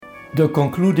The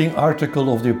concluding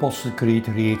article of the Apostle Creed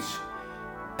reads,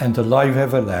 "And the life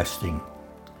everlasting."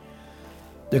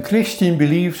 The Christian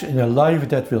believes in a life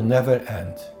that will never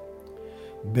end.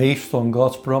 Based on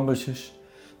God's promises,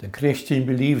 the Christian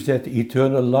believes that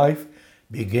eternal life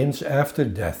begins after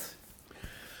death.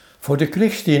 For the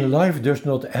Christian, life does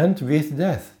not end with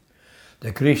death.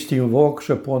 The Christian walks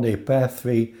upon a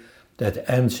pathway that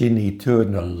ends in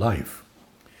eternal life.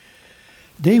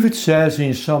 David says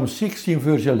in Psalm 16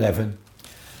 verse 11,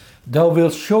 "Thou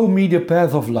wilt show me the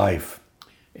path of life.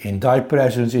 In thy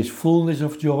presence is fullness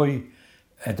of joy.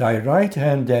 At thy right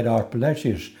hand there are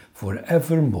pleasures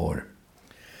forevermore."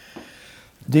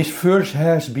 This verse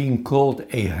has been called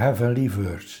a heavenly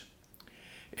verse.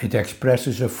 It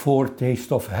expresses a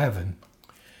foretaste of heaven.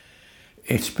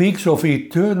 It speaks of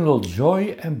eternal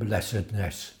joy and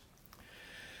blessedness.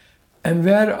 And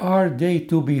where are they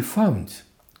to be found?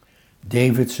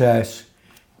 David says,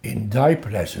 "In thy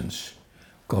presence,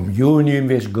 communion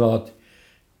with God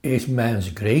is man's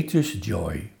greatest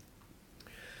joy."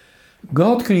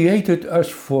 God created us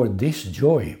for this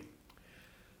joy.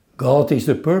 God is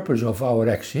the purpose of our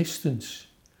existence.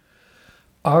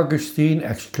 Augustine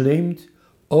exclaimed,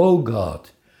 "O God,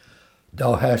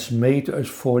 thou hast made us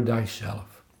for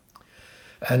thyself."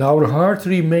 And our heart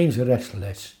remains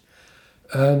restless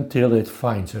until it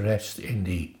finds rest in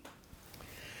thee.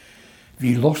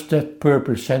 We lost that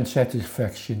purpose and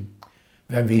satisfaction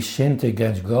when we sinned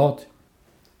against God.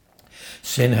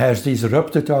 Sin has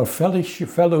disrupted our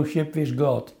fellowship with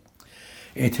God.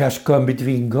 It has come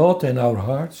between God and our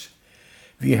hearts.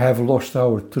 We have lost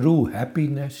our true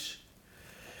happiness.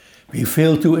 We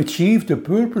fail to achieve the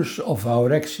purpose of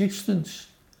our existence.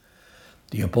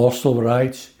 The apostle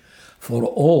writes, "For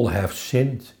all have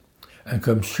sinned and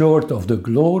come short of the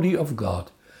glory of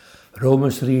God."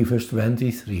 Romans 3 verse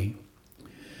 23.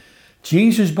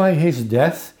 Jesus, by his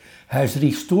death, has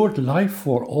restored life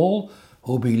for all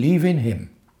who believe in him.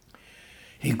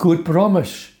 He could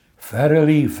promise,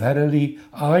 "Verily, verily,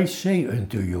 I say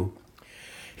unto you,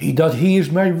 he that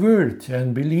hears my word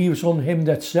and believes on him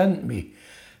that sent me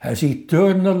has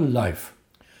eternal life."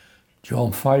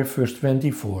 John 5 verse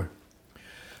 24.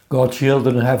 God's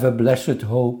children have a blessed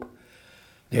hope.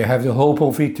 They have the hope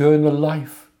of eternal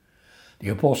life. The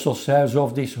apostle says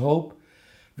of this hope,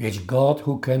 which God,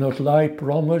 who cannot lie,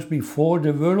 promised before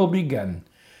the world began.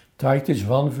 Titus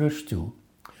 1 verse 2.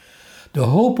 The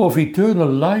hope of eternal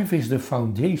life is the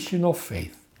foundation of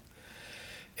faith.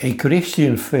 A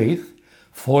Christian faith,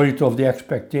 void of the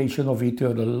expectation of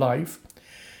eternal life,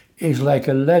 is like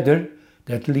a ladder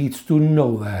that leads to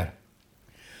nowhere.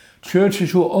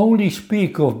 Churches who only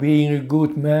speak of being a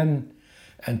good man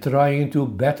and trying to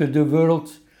better the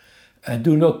world and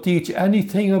do not teach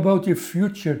anything about the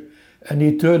future and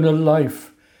eternal life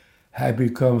have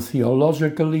become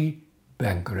theologically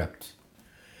bankrupt.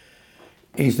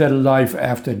 Is there life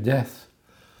after death,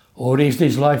 or is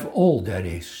this life all there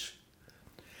is?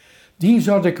 These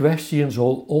are the questions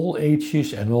of all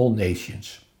ages and all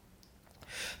nations.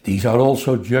 These are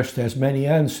also just as many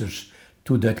answers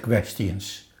to that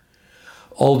questions.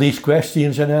 All these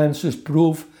questions and answers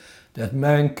prove that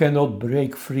man cannot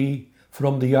break free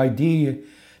from the idea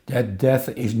that death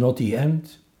is not the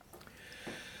end.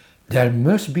 There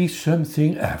must be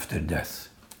something after death.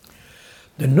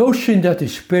 The notion that the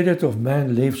spirit of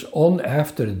man lives on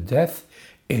after death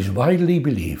is widely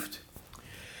believed.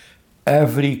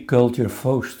 Every culture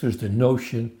fosters the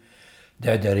notion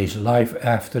that there is life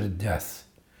after death.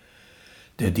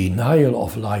 The denial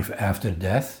of life after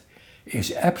death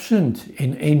is absent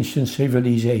in ancient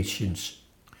civilizations.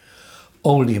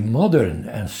 Only modern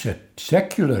and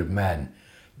secular man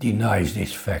denies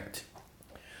this fact.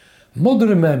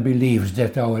 Modern man believes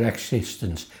that our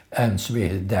existence ends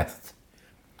with death.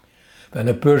 When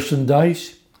a person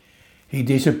dies, he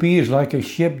disappears like a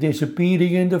ship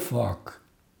disappearing in the fog.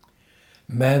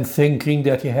 Man, thinking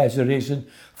that he has risen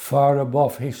far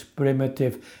above his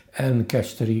primitive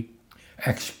ancestry,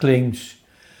 exclaims,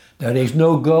 "There is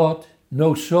no God,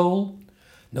 no soul,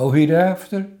 no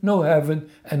hereafter, no heaven,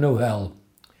 and no hell.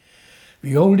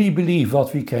 We only believe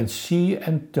what we can see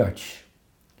and touch."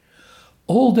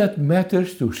 All that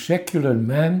matters to secular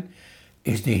man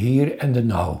is the here and the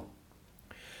now.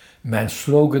 Man's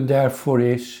slogan therefore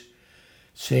is,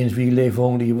 "Since we live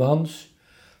only once,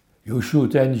 you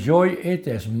should enjoy it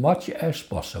as much as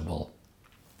possible."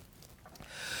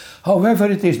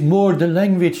 However, it is more the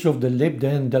language of the lip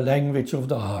than the language of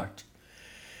the heart.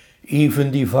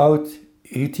 Even devout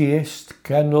atheists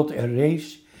cannot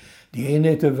erase the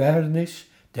innate awareness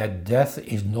that death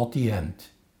is not the end.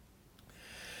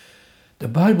 The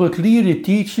Bible clearly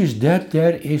teaches that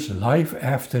there is life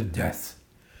after death.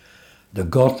 The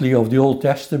godly of the Old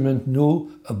Testament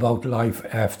knew about life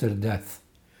after death.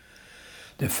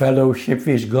 The fellowship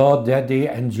with God that they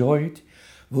enjoyed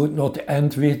would not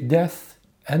end with death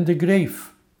and the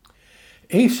grave.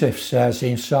 Asaph says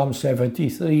in Psalm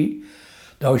 73,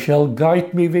 "Thou shalt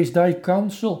guide me with thy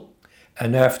counsel,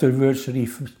 and afterwards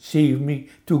receive me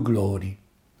to glory."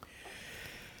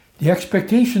 The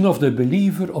expectation of the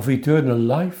believer of eternal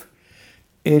life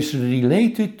is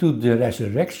related to the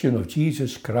resurrection of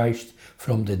Jesus Christ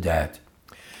from the dead.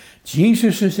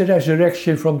 Jesus'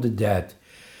 resurrection from the dead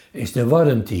is the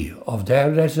warranty of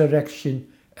their resurrection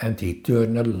and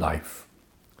eternal life.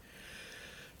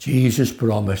 Jesus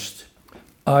promised,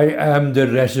 "I am the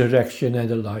resurrection and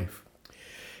the life.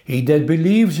 He that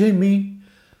believes in me,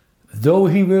 though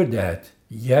he were dead,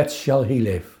 yet shall he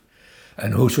live.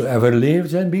 And whosoever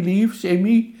lives and believes in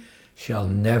me shall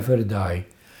never die."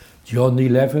 John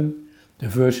 11, the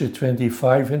verses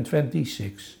 25 and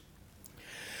 26.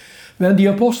 When the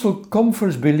apostle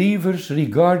comforts believers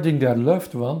regarding their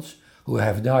loved ones who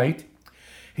have died,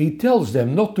 he tells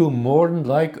them not to mourn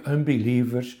like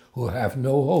unbelievers who have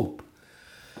no hope.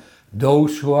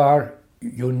 Those who are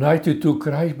united to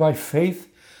Christ by faith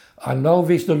are now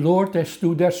with the Lord as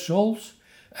to their souls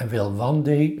and will one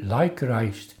day, like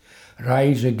Christ,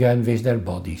 rise again with their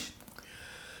bodies.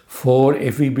 For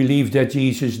if we believe that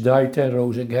Jesus died and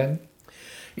rose again,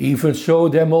 even so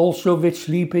them also which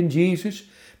sleep in Jesus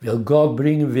will God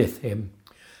bring with him.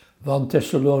 1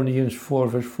 Thessalonians 4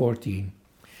 verse 14.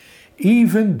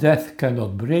 Even death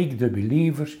cannot break the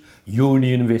believer's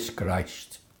union with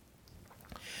Christ.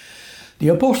 The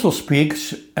apostle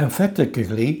speaks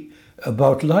emphatically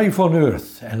about life on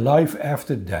earth and life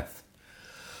after death.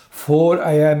 "For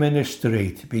I am in a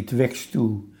strait betwixt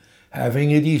two,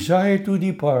 having a desire to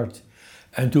depart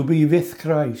and to be with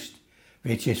Christ,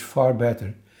 which is far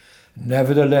better.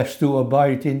 Nevertheless, to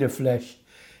abide in the flesh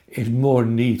is more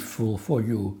needful for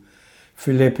you."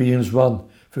 Philippians 1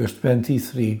 verse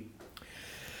 23.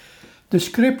 The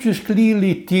scriptures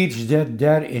clearly teach that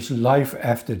there is life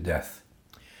after death.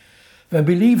 When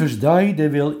believers die, they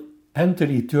will enter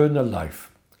eternal life,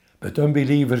 but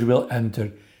unbelievers will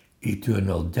enter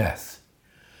eternal death.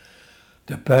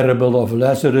 The parable of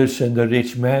Lazarus and the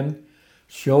rich man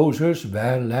shows us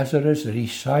where Lazarus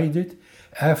resided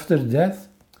after death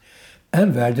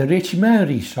and where the rich man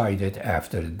resided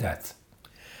after death.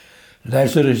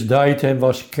 Lazarus died and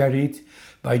was carried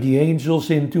by the angels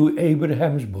into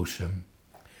Abraham's bosom.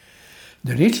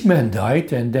 The rich man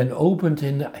died and then opened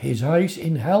his eyes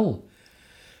in hell,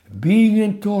 being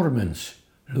in torments.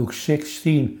 Luke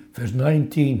 16 verse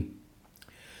 19.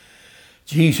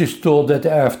 Jesus taught that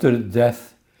after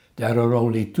death there are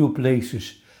only two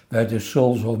places where the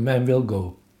souls of men will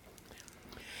go.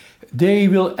 They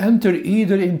will enter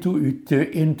either into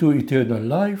eternal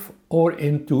life or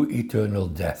into eternal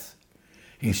death.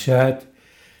 He said,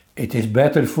 "It is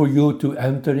better for you to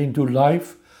enter into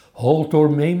life, halt or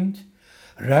maimed,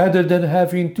 rather than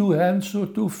having 2 hands or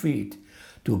 2 feet,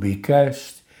 to be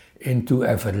cast into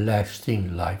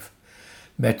everlasting life."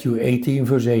 Matthew 18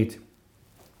 verse 8.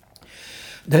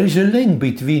 There is a link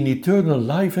between eternal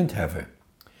life and heaven.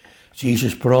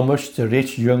 Jesus promised the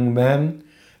rich young man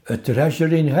a treasure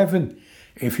in heaven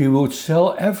if he would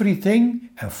sell everything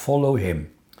and follow him.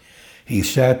 He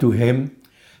said to him,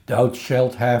 "Thou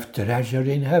shalt have treasure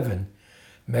in heaven."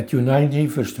 Matthew 19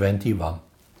 verse 21.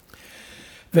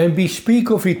 When we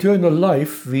speak of eternal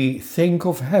life, we think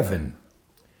of heaven.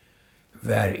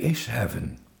 Where is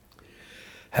heaven?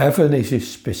 Heaven is a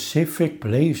specific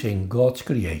place in God's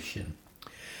creation.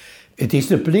 It is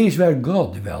the place where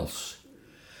God dwells.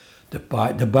 The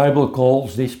Bible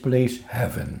calls this place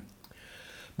heaven.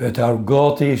 But our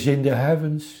God is in the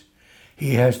heavens.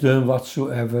 He has done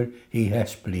whatsoever he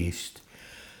has pleased.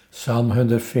 Psalm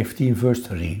 115 verse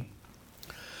 3.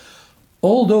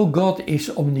 Although God is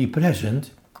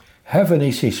omnipresent, heaven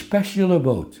is his special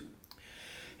abode.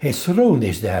 His throne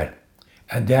is there,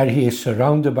 and there he is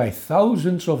surrounded by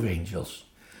thousands of angels.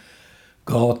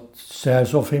 God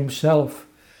says of himself,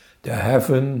 "The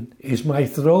heaven is my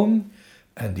throne,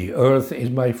 and the earth is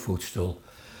my footstool."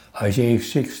 Isaiah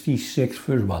 66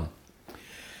 verse 1.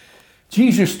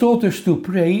 Jesus taught us to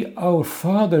pray, "Our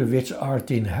Father which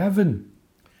art in heaven."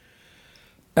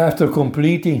 After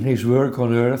completing his work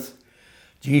on earth,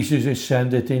 Jesus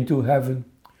ascended into heaven,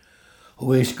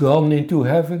 who is gone into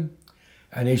heaven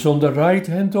and is on the right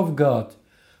hand of God.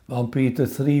 1 Peter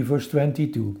 3 verse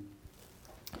 22.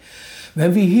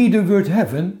 When we hear the word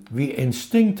heaven, we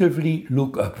instinctively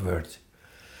look upward.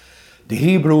 The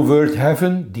Hebrew word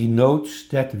heaven denotes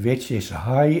that which is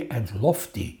high and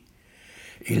lofty.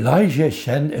 Elijah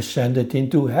ascended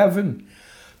into heaven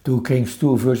 2 Kings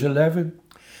 2 verse 11.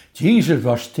 Jesus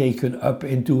was taken up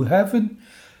into heaven.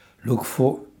 Luke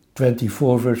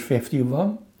 24 verse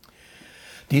 51.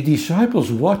 The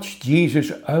disciples watched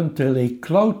Jesus until a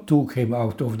cloud took him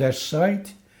out of their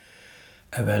sight.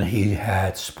 And when he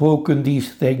had spoken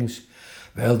these things,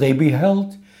 well, they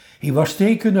beheld, he was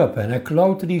taken up, and a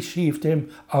cloud received him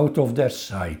out of their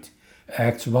sight.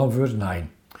 Acts 1 verse 9.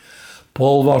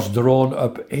 Paul was drawn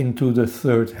up into the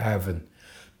third heaven.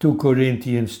 2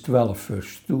 Corinthians 12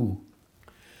 verse 2.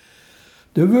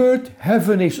 The word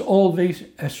heaven is always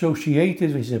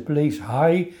associated with a place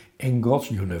high in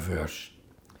God's universe.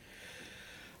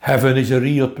 Heaven is a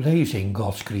real place in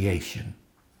God's creation.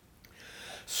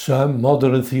 Some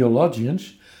modern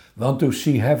theologians want to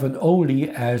see heaven only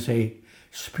as a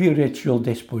spiritual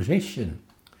disposition,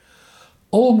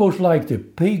 almost like the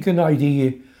pagan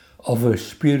idea of a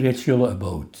spiritual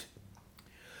abode.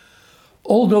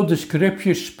 Although the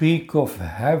scriptures speak of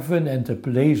heaven and the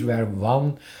place where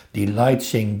one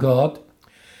delights in God,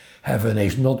 heaven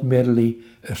is not merely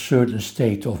a certain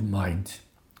state of mind.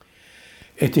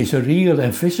 It is a real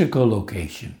and physical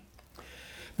location.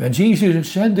 When Jesus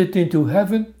ascended into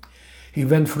heaven, he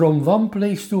went from one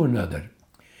place to another.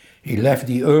 He left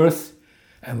the earth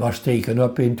and was taken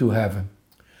up into heaven.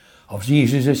 Of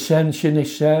Jesus' ascension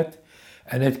is said,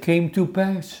 and it came to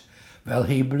pass, while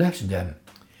he blessed them,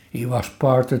 he was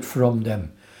parted from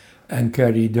them and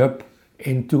carried up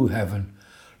into heaven.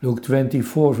 Luke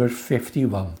 24 verse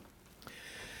 51.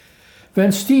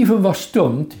 When Stephen was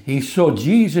stoned, he saw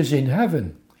Jesus in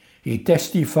heaven. He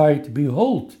testified,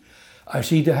 "Behold, I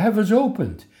see the heavens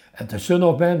opened, and the Son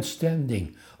of Man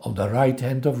standing on the right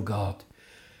hand of God."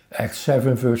 Acts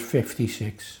 7 verse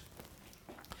 56.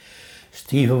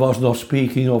 Stephen was not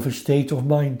speaking of a state of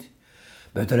mind,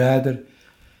 but rather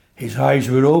his eyes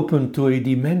were opened to a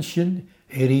dimension,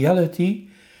 a reality,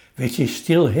 which is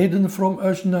still hidden from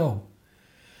us now.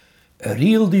 A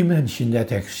real dimension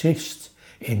that exists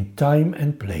in time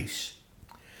and place.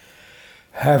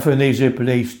 Heaven is a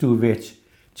place to which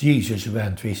Jesus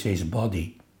went with his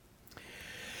body.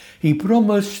 He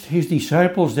promised his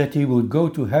disciples that he would go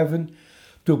to heaven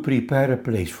to prepare a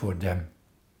place for them.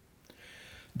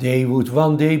 They would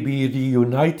one day be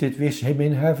reunited with him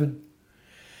in heaven.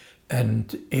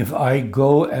 And if I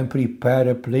go and prepare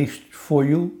a place for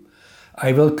you,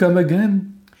 I will come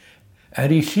again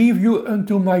and receive you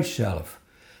unto myself,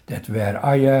 that where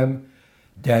I am,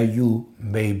 there you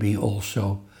may be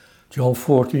also. John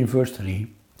 14 verse 3.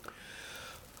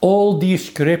 All these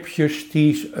scriptures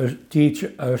teach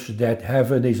us that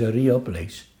heaven is a real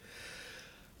place,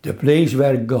 the place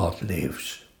where God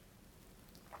lives.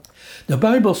 The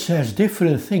Bible says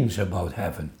different things about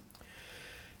heaven.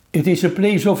 It is a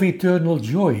place of eternal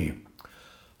joy,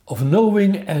 of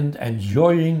knowing and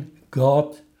enjoying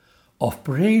God, of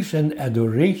praise and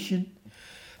adoration,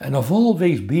 and of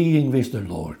always being with the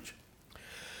Lord.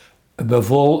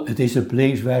 Above all, it is a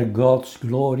place where God's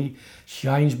glory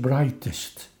shines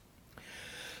brightest.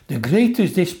 The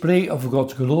greatest display of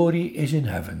God's glory is in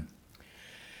heaven.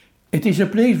 It is a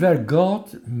place where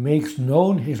God makes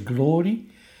known his glory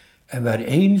and where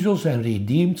angels and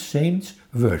redeemed saints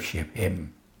worship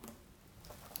him.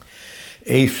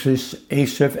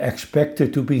 Asaph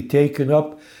expected to be taken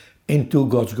up into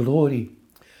God's glory.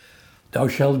 Thou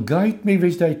shalt guide me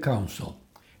with thy counsel,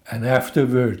 and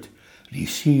afterward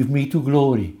receive me to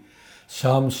glory.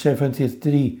 Psalm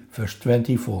 73, verse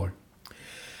 24.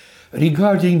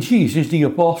 Regarding Jesus, the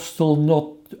apostle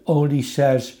not only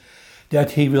says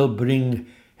that he will bring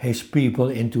his people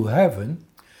into heaven,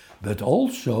 but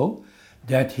also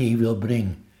that he will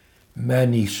bring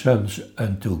many sons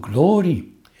unto glory.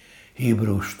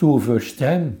 Hebrews 2 verse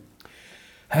 10.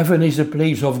 Heaven is a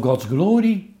place of God's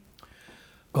glory.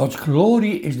 God's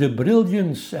glory is the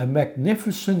brilliance and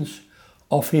magnificence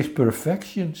of his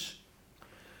perfections.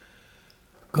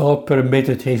 God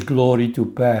permitted his glory to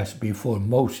pass before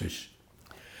Moses.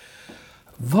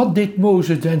 What did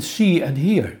Moses then see and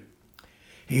hear?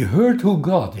 He heard who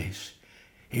God is.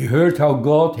 He heard how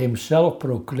God himself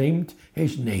proclaimed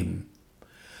his name.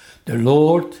 The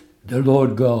Lord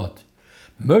God,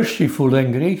 merciful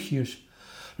and gracious,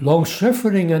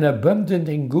 long-suffering and abundant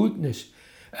in goodness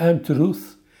and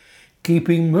truth,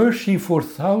 keeping mercy for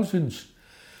thousands,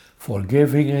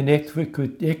 forgiving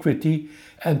iniquity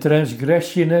and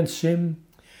transgression and sin,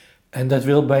 and that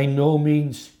will by no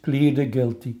means clear the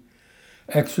guilty.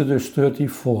 Exodus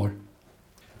 34.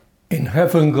 In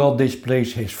heaven God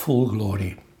displays his full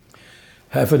glory.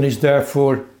 Heaven is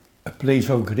therefore a place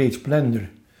of great splendor.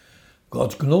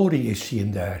 God's glory is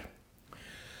seen there.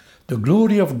 The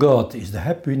glory of God is the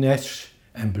happiness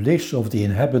and bliss of the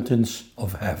inhabitants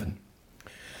of heaven.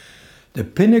 The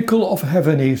pinnacle of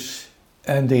heaven is,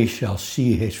 and they shall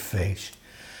see his face.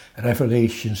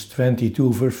 Revelations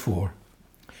 22 verse 4.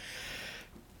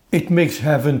 It makes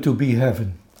heaven to be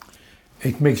heaven.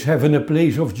 It makes heaven a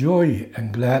place of joy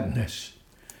and gladness.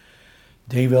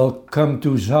 They will come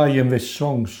to Zion with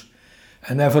songs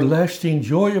and everlasting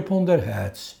joy upon their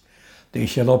heads. They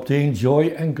shall obtain joy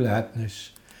and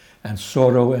gladness, and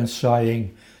sorrow and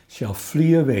sighing shall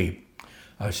flee away.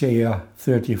 Isaiah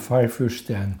 35 verse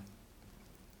 10.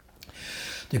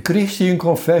 The Christian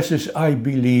confesses, I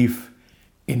believe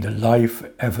in the life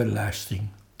everlasting.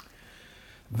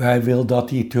 Where will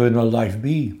that eternal life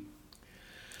be?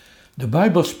 The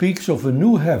Bible speaks of a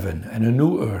new heaven and a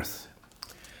new earth.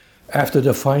 After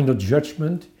the final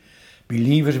judgment,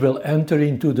 believers will enter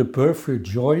into the perfect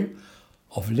joy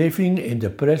of living in the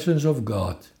presence of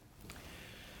God.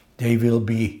 They will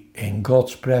be in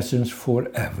God's presence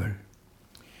forever.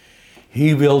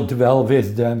 He will dwell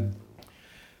with them,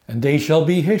 and they shall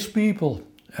be his people,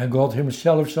 and God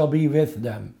himself shall be with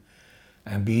them,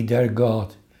 and be their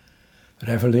God.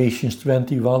 Revelations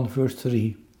 21 verse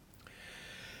 3.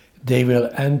 They will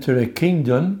enter a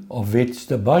kingdom of which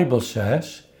the Bible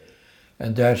says,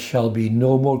 and there shall be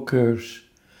no more curse,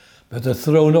 but the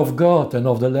throne of God and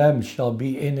of the Lamb shall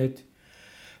be in it,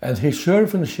 and his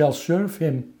servants shall serve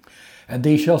him, and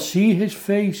they shall see his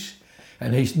face,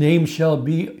 and his name shall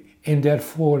be in their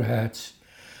foreheads,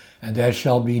 and there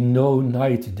shall be no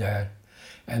night there,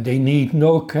 and they need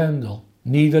no candle,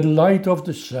 neither light of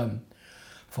the sun,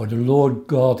 for the Lord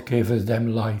God giveth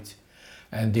them light,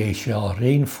 and they shall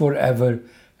reign forever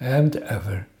and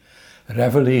ever.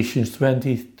 Revelations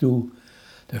 22,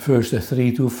 the verses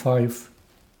 3 to 5.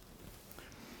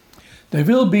 There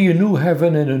will be a new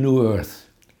heaven and a new earth,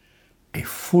 a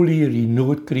fully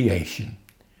renewed creation.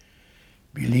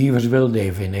 Believers will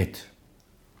live in it.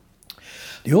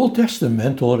 The Old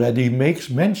Testament already makes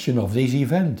mention of this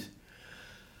event.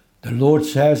 The Lord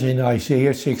says in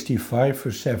Isaiah 65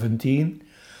 verse 17,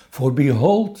 For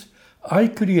behold, I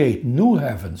create new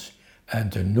heavens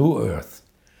and a new earth.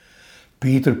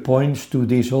 Peter points to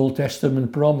this Old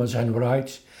Testament promise and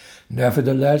writes,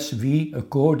 Nevertheless, we,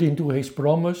 according to his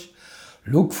promise,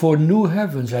 look for new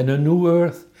heavens and a new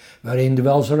earth, wherein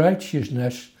dwells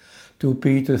righteousness. 2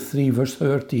 Peter 3 verse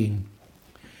 13.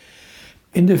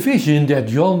 In the vision that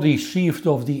John received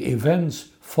of the events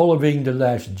following the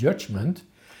last judgment,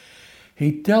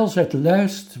 he tells at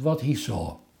last what he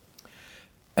saw.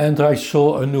 And I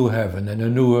saw a new heaven and a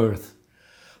new earth.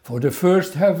 For the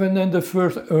first heaven and the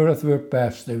first earth were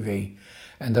passed away,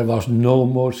 and there was no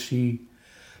more sea.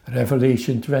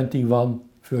 Revelation 21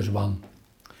 verse 1.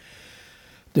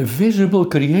 The visible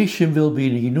creation will be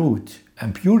renewed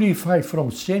and purified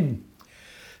from sin.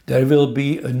 There will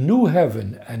be a new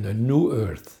heaven and a new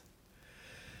earth.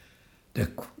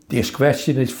 This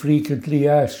question is frequently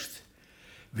asked.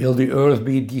 Will the earth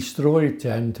be destroyed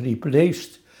and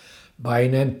replaced by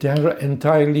an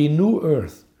entirely new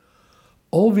earth?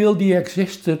 Or will the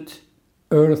existed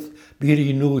earth be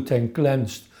renewed and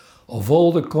cleansed of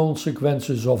all the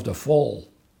consequences of the fall?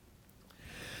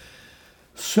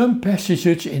 Some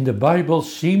passages in the Bible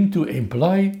seem to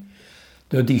imply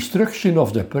the destruction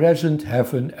of the present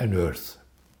heaven and earth.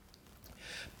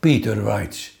 Peter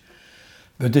writes,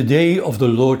 But the day of the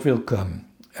Lord will come,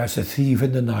 as a thief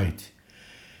in the night,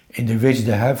 in which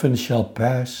the heavens shall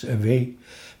pass away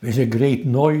with a great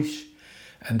noise,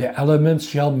 and the elements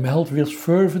shall melt with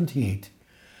fervent heat.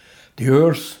 The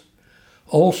earth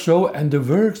also and the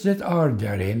works that are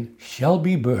therein shall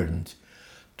be burned.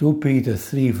 2 Peter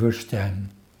 3 verse 10.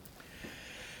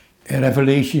 In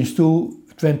Revelations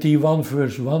 21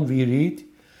 verse 1 we read,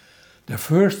 The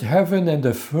first heaven and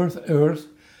the first earth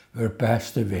were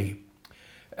passed away,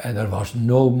 and there was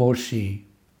no more sea.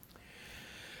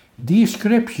 These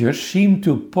scriptures seem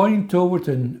to point toward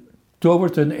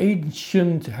an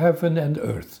ancient heaven and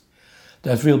earth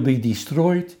that will be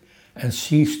destroyed and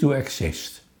cease to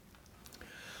exist.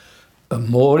 A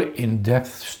more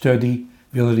in-depth study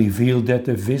will reveal that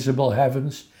the visible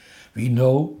heavens we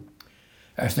know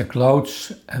as the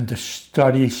clouds and the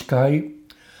starry sky,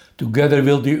 together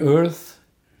with the earth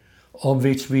on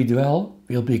which we dwell,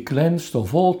 will be cleansed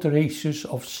of all traces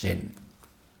of sin.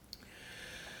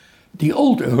 The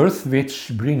old earth, which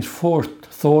brings forth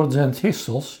thorns and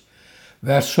thistles,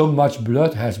 where so much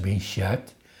blood has been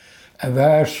shed, and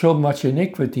where so much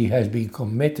iniquity has been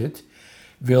committed,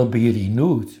 will be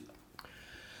renewed.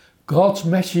 God's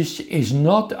message is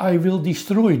not, I will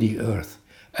destroy the earth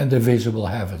and the visible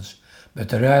heavens,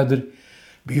 but rather,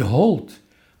 behold,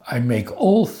 I make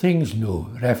all things new.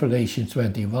 Revelation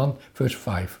 21 verse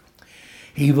 5.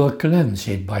 He will cleanse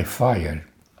it by fire.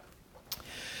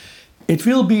 It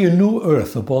will be a new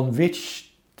earth upon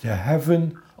which the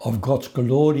heaven of God's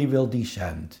glory will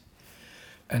descend.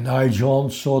 And I, John,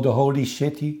 saw the holy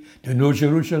city, the New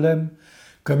Jerusalem,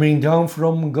 coming down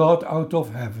from God out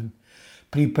of heaven,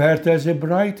 prepared as a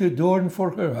bride adorned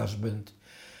for her husband.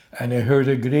 And I heard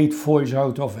a great voice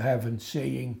out of heaven,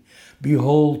 saying,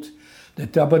 Behold, the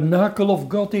tabernacle of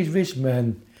God is with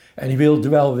men, and he will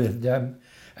dwell with them,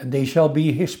 and they shall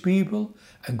be his people,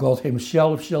 and God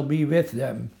himself shall be with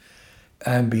them,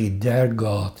 and be their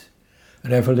God.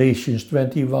 Revelations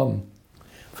 21,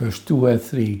 verse 2 and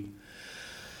 3.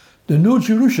 The New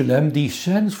Jerusalem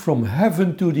descends from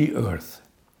heaven to the earth.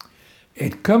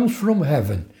 It comes from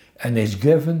heaven and is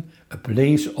given a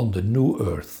place on the new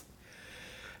earth.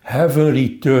 Heaven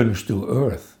returns to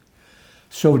earth,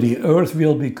 so the earth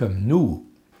will become new.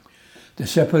 The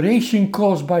separation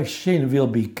caused by sin will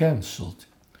be cancelled.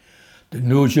 The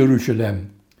New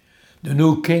Jerusalem, the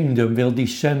new kingdom will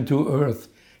descend to earth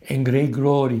in great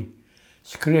glory.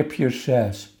 Scripture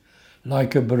says,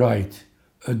 like a bride,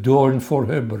 adorned for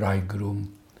her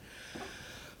bridegroom.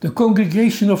 The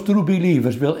congregation of true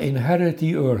believers will inherit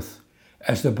the earth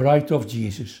as the bride of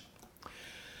Jesus.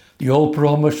 The old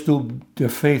promise to the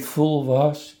faithful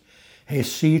was,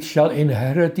 his seed shall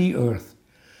inherit the earth.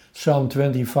 Psalm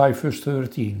 25 verse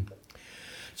 13.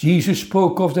 Jesus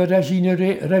spoke of the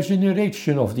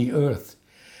regeneration of the earth.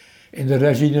 In the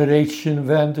regeneration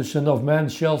when the Son of Man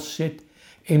shall sit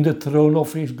in the throne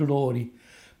of his glory.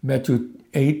 Matthew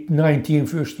 19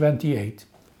 verse 28.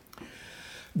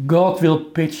 God will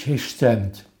pitch his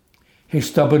tent,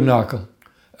 his tabernacle,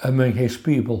 among his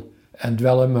people and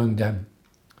dwell among them.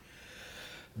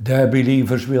 Their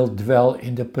believers will dwell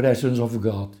in the presence of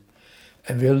God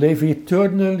and will live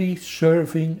eternally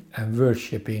serving and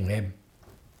worshipping him.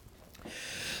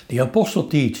 The apostle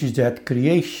teaches that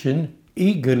creation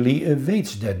eagerly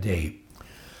awaits that day,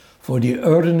 for the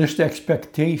earnest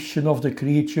expectation of the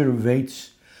creature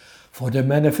waits for the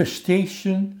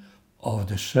manifestation of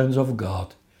the sons of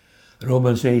God.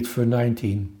 Romans 8 verse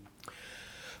 19.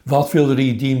 What will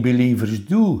redeemed believers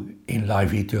do in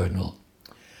life eternal?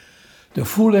 The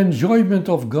full enjoyment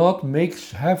of God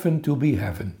makes heaven to be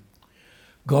heaven.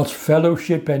 God's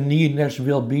fellowship and nearness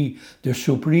will be the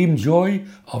supreme joy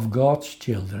of God's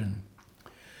children.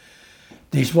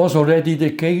 This was already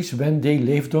the case when they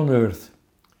lived on earth.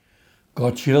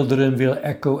 God's children will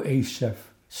echo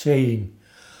Asaph, saying,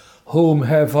 Whom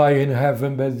have I in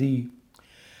heaven but thee?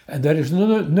 And there is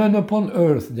none upon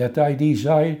earth that I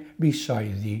desire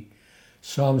beside thee.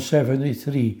 Psalm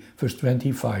 73, verse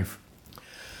 25.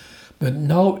 But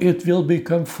now it will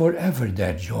become forever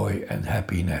their joy and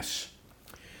happiness.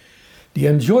 The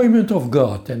enjoyment of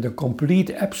God and the complete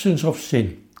absence of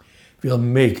sin will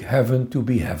make heaven to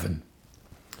be heaven.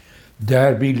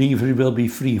 Their believer will be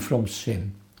free from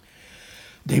sin.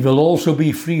 They will also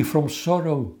be free from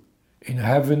sorrow. In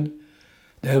heaven,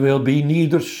 there will be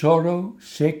neither sorrow,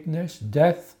 sickness,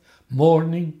 death,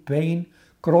 mourning, pain,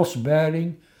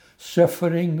 cross-bearing,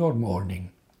 suffering, nor mourning.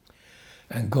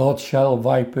 And God shall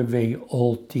wipe away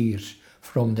all tears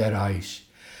from their eyes.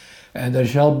 And there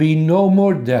shall be no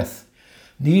more death,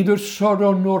 neither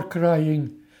sorrow nor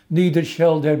crying, neither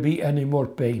shall there be any more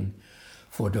pain,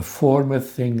 for the former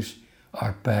things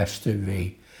are passed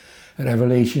away.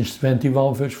 Revelations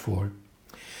 21 verse 4.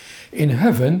 In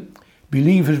heaven,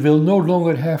 believers will no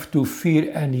longer have to fear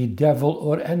any devil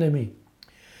or enemy.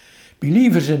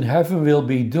 Believers in heaven will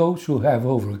be those who have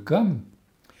overcome.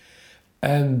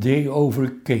 And they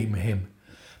overcame him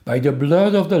by the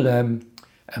blood of the Lamb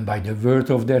and by the word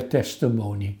of their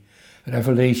testimony.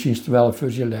 Revelations 12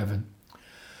 verse 11.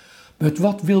 But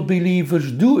what will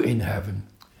believers do in heaven?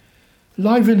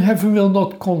 Life in heaven will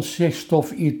not consist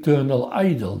of eternal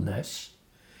idleness.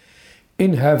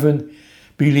 In heaven,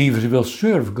 believers will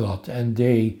serve God, and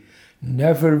they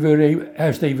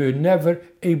were never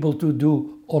able to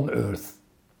do on earth.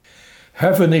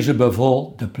 Heaven is above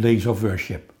all the place of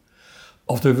worship,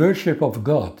 of the worship of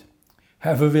God.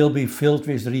 Heaven will be filled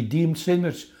with redeemed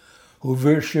sinners who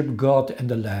worship God and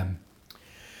the Lamb.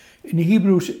 In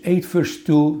Hebrews 8 verse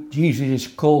 2, Jesus is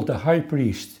called the high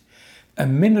priest, a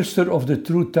minister of the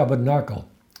true tabernacle,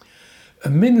 a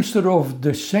minister of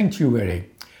the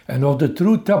sanctuary and of the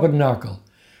true tabernacle,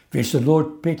 which the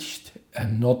Lord pitched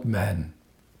and not man.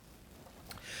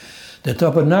 The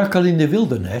tabernacle in the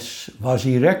wilderness was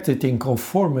erected in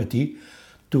conformity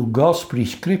to God's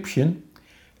prescription,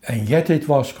 and yet it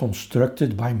was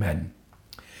constructed by men.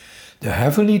 The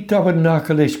heavenly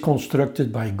tabernacle is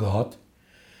constructed by God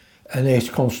and is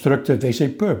constructed with a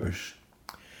purpose.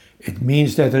 It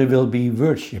means that there will be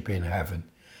worship in heaven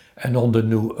and on the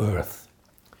new earth.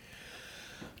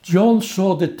 John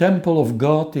saw the temple of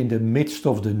God in the midst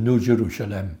of the New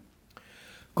Jerusalem.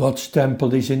 God's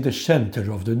temple is in the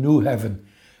center of the new heaven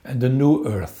and the new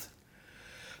earth.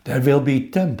 There will be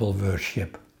temple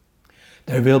worship.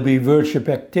 There will be worship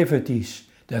activities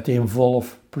that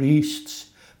involve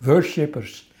priests,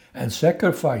 worshippers, and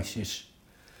sacrifices.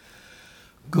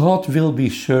 God will be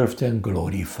served and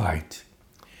glorified.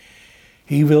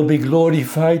 He will be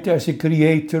glorified as the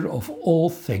creator of all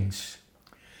things.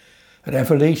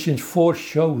 Revelation 4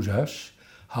 shows us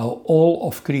how all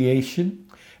of creation,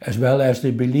 as well as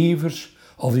the believers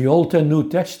of the Old and New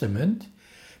Testament,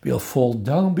 will fall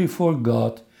down before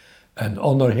God and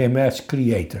honor him as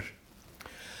creator.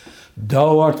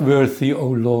 Thou art worthy, O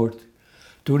Lord,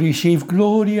 to receive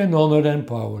glory and honor and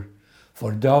power,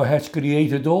 for thou hast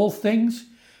created all things,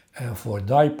 and for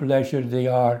thy pleasure they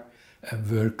are and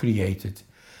were created.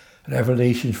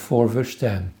 Revelation 4 verse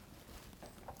 10.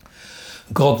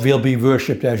 God will be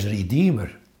worshipped as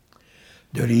Redeemer.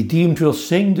 The redeemed will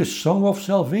sing the song of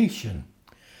salvation.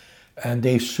 And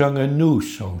they sung a new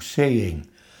song, saying,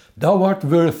 Thou art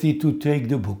worthy to take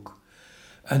the book,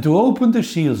 and to open the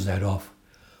seals thereof.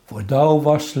 For thou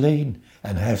wast slain,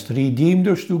 and hast redeemed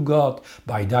us to God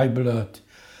by thy blood,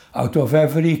 out of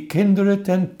every kindred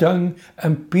and tongue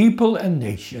and people and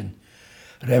nation.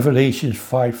 Revelation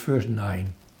 5 verse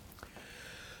 9.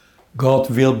 God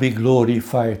will be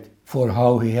glorified for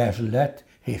how he has led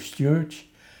his church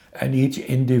and each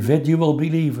individual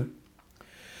believer.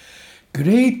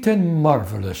 Great and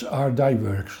marvelous are thy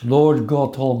works, Lord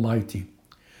God Almighty.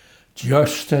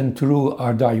 Just and true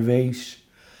are thy ways,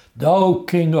 thou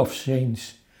King of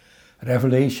saints.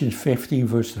 Revelation 15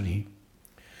 verse 3.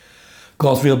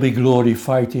 God will be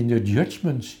glorified in the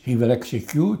judgments he will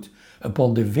execute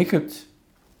upon the wicked.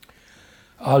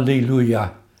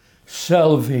 Alleluia,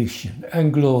 salvation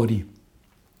and glory,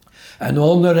 and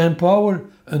honor and power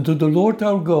unto the Lord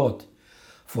our God,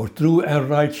 for true and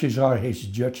righteous are his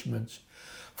judgments.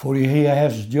 For he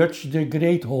has judged the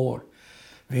great whore,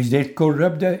 which did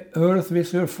corrupt the earth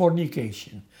with her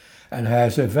fornication, and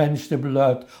has avenged the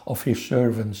blood of his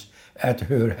servants at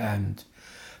her hand.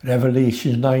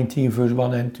 Revelation 19 verse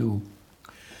 1 and 2.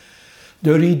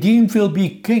 The redeemed will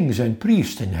be kings and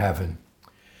priests in heaven,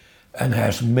 and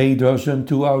has made us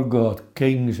unto our God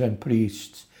kings and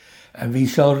priests, and we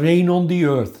shall reign on the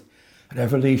earth.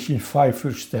 Revelation 5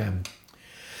 verse 10.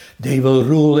 They will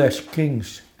rule as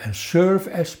kings and serve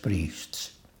as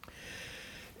priests.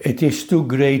 It is too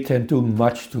great and too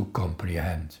much to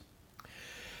comprehend.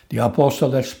 The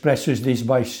apostle expresses this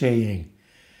by saying,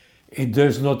 It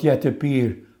does not yet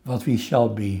appear what we shall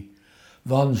be.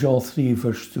 1 John 3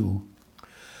 verse 2.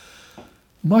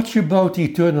 Much about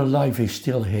eternal life is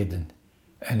still hidden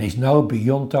and is now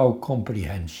beyond our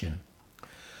comprehension.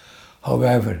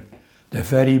 However, the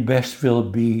very best will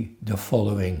be the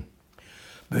following.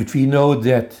 But we know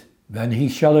that when he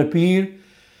shall appear,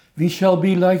 we shall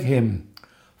be like him,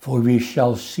 for we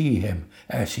shall see him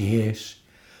as he is.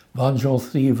 1 John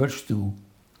 3 verse 2.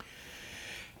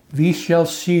 We shall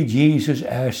see Jesus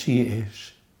as he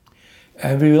is,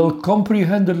 and we will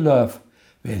comprehend the love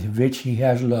with which he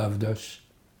has loved us.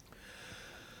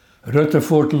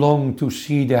 Rutherford longed to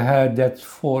see the head that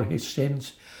for his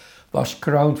sins was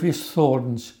crowned with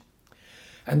thorns,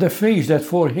 and the face that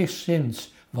for his sins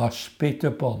was spit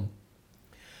upon.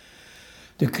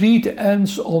 The creed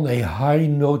ends on a high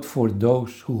note for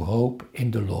those who hope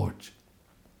in the Lord.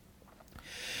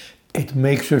 It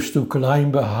makes us to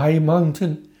climb a high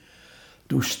mountain,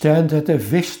 to stand at the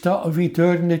vista of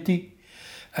eternity,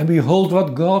 and behold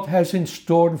what God has in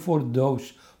store for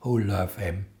those who love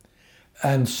him,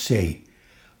 and say,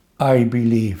 I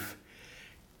believe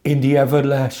in the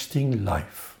everlasting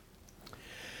life.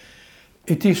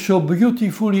 It is so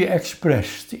beautifully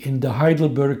expressed in the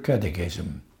Heidelberg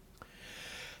Catechism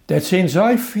that since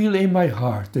I feel in my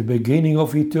heart the beginning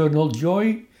of eternal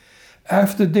joy,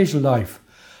 after this life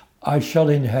I shall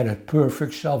inherit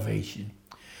perfect salvation,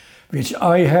 which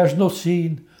eye has not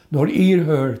seen, nor ear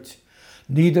heard,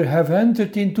 neither have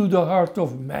entered into the heart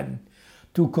of man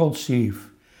to conceive,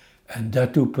 and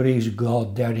that to praise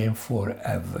God therein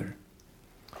forever.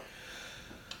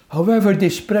 However,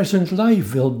 this present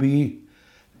life will be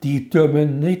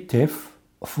determinative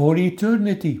for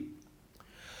eternity.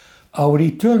 Our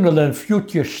eternal and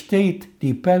future state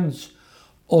depends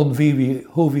on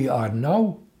who we are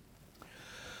now.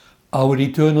 Our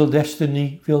eternal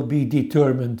destiny will be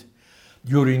determined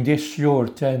during this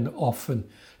short and often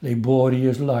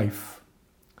laborious life.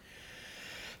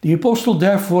 The apostle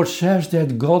therefore says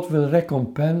that God will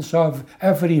recompense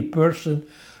every person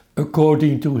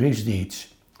according to his deeds.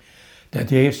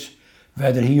 That is,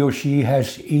 whether he or she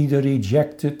has either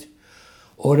rejected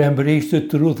or embraced the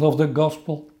truth of the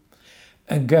gospel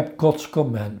and kept God's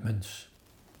commandments.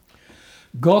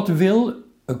 God will,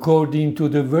 according to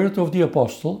the word of the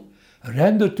apostle,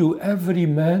 render to every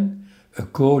man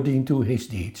according to his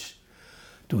deeds.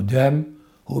 To them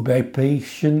who by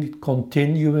patient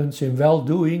continuance in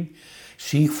well-doing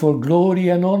seek for glory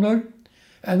and honor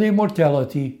and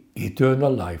immortality,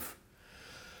 eternal life.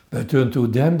 But unto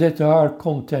them that are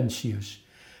contentious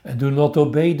and do not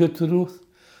obey the truth,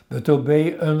 but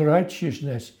obey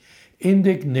unrighteousness,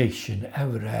 indignation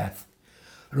and wrath.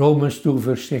 Romans 2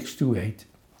 verse 6-8.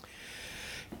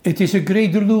 It is a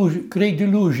great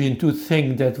delusion to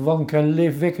think that one can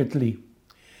live wickedly,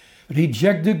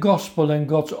 reject the gospel and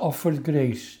God's offered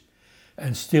grace,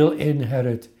 and still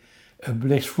inherit a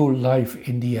blissful life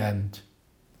in the end.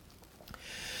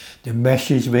 The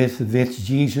message with which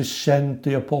Jesus sent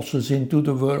the apostles into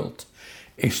the world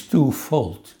is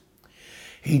twofold.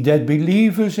 He that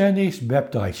believeth and is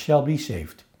baptized shall be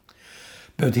saved,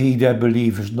 but he that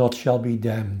believeth not shall be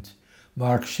damned.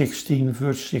 Mark 16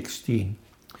 verse 16.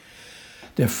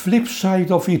 The flip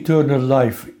side of eternal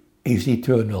life is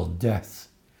eternal death.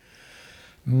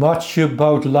 Much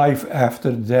about life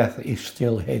after death is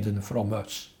still hidden from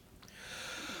us.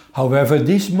 However,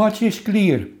 this much is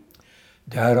clear.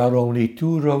 There are only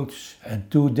two roads and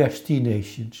two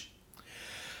destinations.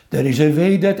 There is a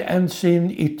way that ends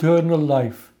in eternal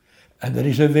life, and there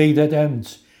is a way that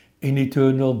ends in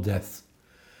eternal death.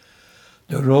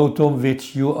 The road on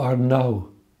which you are now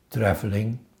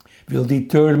traveling will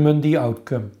determine the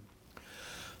outcome.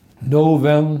 No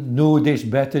one knew this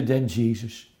better than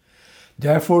Jesus.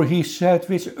 Therefore he said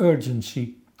with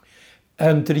urgency,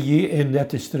 "Enter ye in at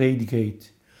the strait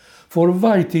gate. For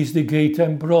wide is the gate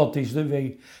and broad is the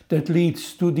way that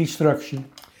leads to destruction,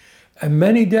 and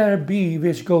many there be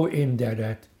which go in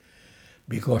thereat.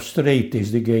 Because strait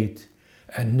is the gate,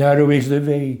 and narrow is the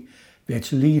way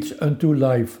which leads unto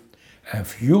life, and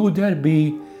few there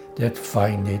be that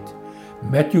find it."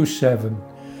 Matthew 7,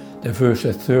 the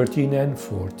verses 13 and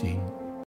 14.